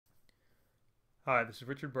Hi, this is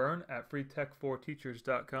Richard Byrne at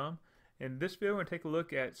freetech4teachers.com. In this video, we're going to take a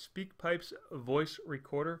look at SpeakPipe's voice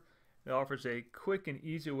recorder. It offers a quick and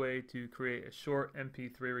easy way to create a short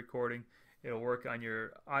MP3 recording. It'll work on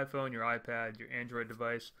your iPhone, your iPad, your Android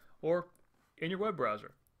device, or in your web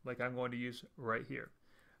browser, like I'm going to use right here.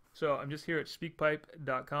 So I'm just here at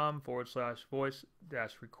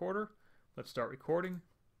speakpipe.com/voice-recorder. Let's start recording.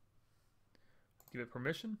 Give it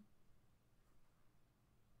permission.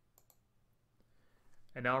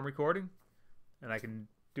 And now I'm recording, and I can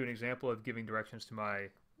do an example of giving directions to my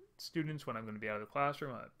students when I'm going to be out of the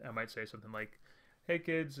classroom. I might say something like, "Hey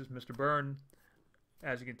kids, this is Mr. Byrne.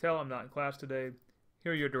 As you can tell, I'm not in class today.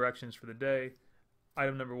 Here are your directions for the day.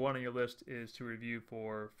 Item number 1 on your list is to review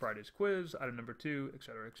for Friday's quiz. Item number 2,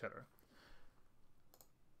 etc., etc."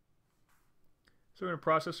 So we're going to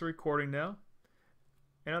process the recording now.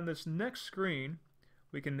 And on this next screen,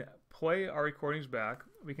 we can play our recordings back.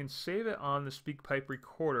 We can save it on the SpeakPipe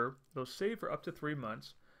recorder. They'll save for up to 3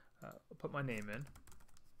 months. I'll put my name in.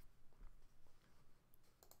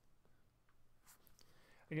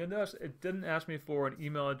 And you'll notice it didn't ask me for an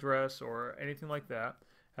email address or anything like that. It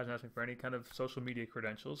hasn't asked me for any kind of social media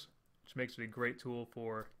credentials, which makes it a great tool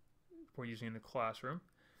for using in the classroom.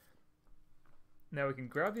 Now we can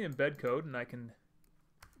grab the embed code, and I can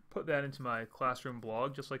put that into my classroom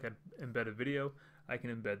blog, just like I embed a video. I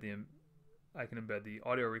can embed the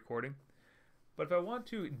audio recording. But if I want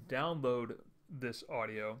to download this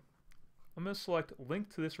audio, I'm going to select link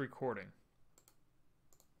to this recording.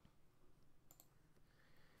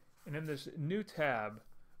 And in this new tab,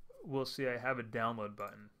 we'll see I have a download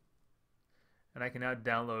button. And I can now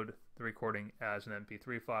download the recording as an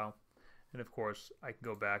MP3 file. And of course, I can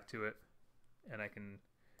go back to it and I can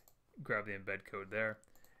grab the embed code there.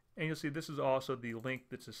 And you'll see this is also the link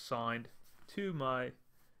that's assigned to my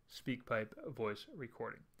SpeakPipe voice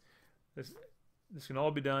recording. This can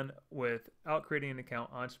all be done without creating an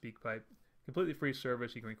account on SpeakPipe. Completely free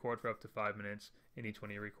service. You can record for up to 5 minutes in each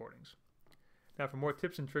one of your recordings. Now for more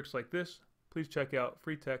tips and tricks like this, please check out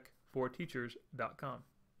freetech4teachers.com.